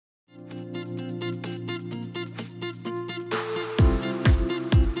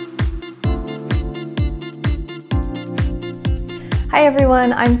Hi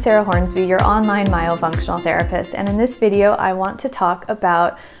everyone, I'm Sarah Hornsby, your online myofunctional therapist, and in this video I want to talk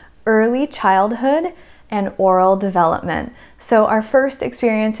about early childhood and oral development. So our first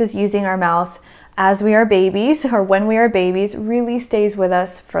experiences using our mouth as we are babies or when we are babies really stays with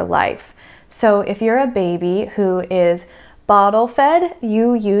us for life. So if you're a baby who is bottle fed,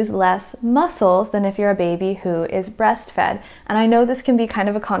 you use less muscles than if you're a baby who is breastfed. And I know this can be kind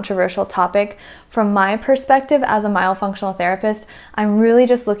of a controversial topic. From my perspective as a myofunctional therapist, I'm really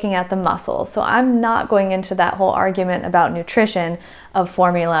just looking at the muscles. So I'm not going into that whole argument about nutrition of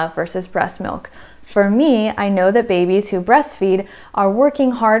formula versus breast milk. For me, I know that babies who breastfeed are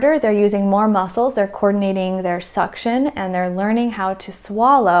working harder, they're using more muscles, they're coordinating their suction, and they're learning how to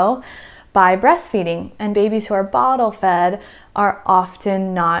swallow by breastfeeding. And babies who are bottle fed are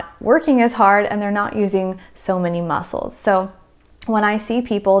often not working as hard and they're not using so many muscles. So when I see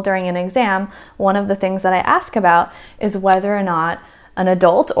people during an exam, one of the things that I ask about is whether or not an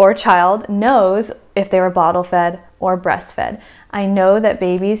adult or child knows if they were bottle fed or breastfed. I know that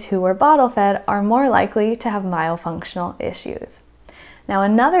babies who were bottle fed are more likely to have myofunctional issues. Now,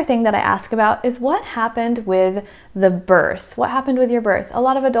 another thing that I ask about is what happened with the birth? What happened with your birth? A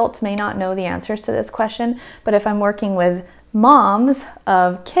lot of adults may not know the answers to this question, but if I'm working with moms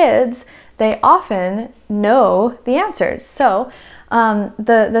of kids, they often know the answers. So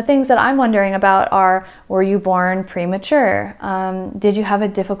the things that I'm wondering about are, were you born premature? Did you have a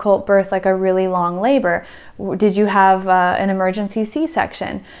difficult birth, like a really long labor? Did you have an emergency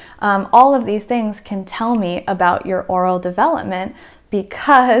C-section? All of these things can tell me about your oral development,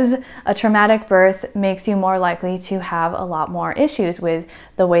 because a traumatic birth makes you more likely to have a lot more issues with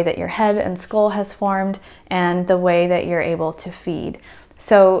the way that your head and skull has formed and the way that you're able to feed.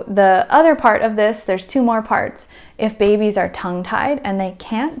 So the other part of this, there's two more parts. If babies are tongue-tied and they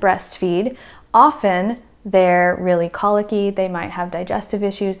can't breastfeed, often they're really colicky, they might have digestive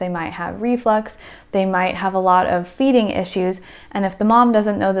issues, they might have reflux, they might have a lot of feeding issues, and if the mom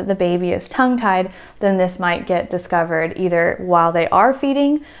doesn't know that the baby is tongue-tied, then this might get discovered either while they are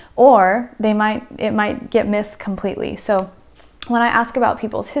feeding or it might get missed completely. So when I ask about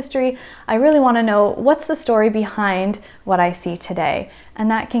people's history, I really want to know what's the story behind what I see today,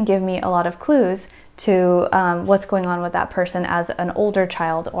 and that can give me a lot of clues to what's going on with that person as an older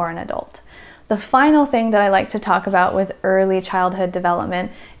child or an adult. The final thing that I like to talk about with early childhood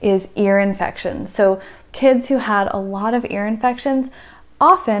development is ear infections. So kids who had a lot of ear infections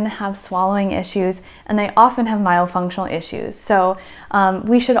often have swallowing issues, and they often have myofunctional issues. So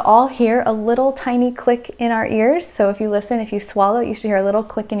we should all hear a little tiny click in our ears. So if you listen, if you swallow, you should hear a little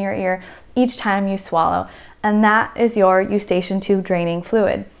click in your ear each time you swallow. And that is your eustachian tube draining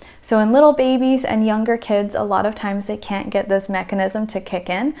fluid. So in little babies and younger kids, a lot of times they can't get this mechanism to kick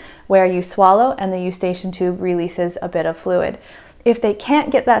in where you swallow and the eustachian tube releases a bit of fluid. If they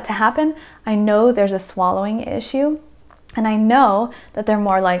can't get that to happen, I know there's a swallowing issue, and I know that they're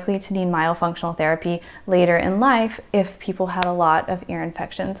more likely to need myofunctional therapy later in life if people had a lot of ear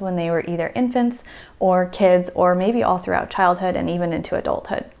infections when they were either infants or kids, or maybe all throughout childhood and even into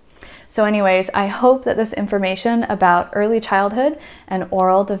adulthood. So anyways, I hope that this information about early childhood and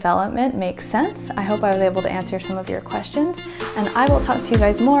oral development makes sense. I hope I was able to answer some of your questions, and I will talk to you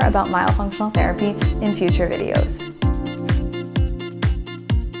guys more about myofunctional therapy in future videos.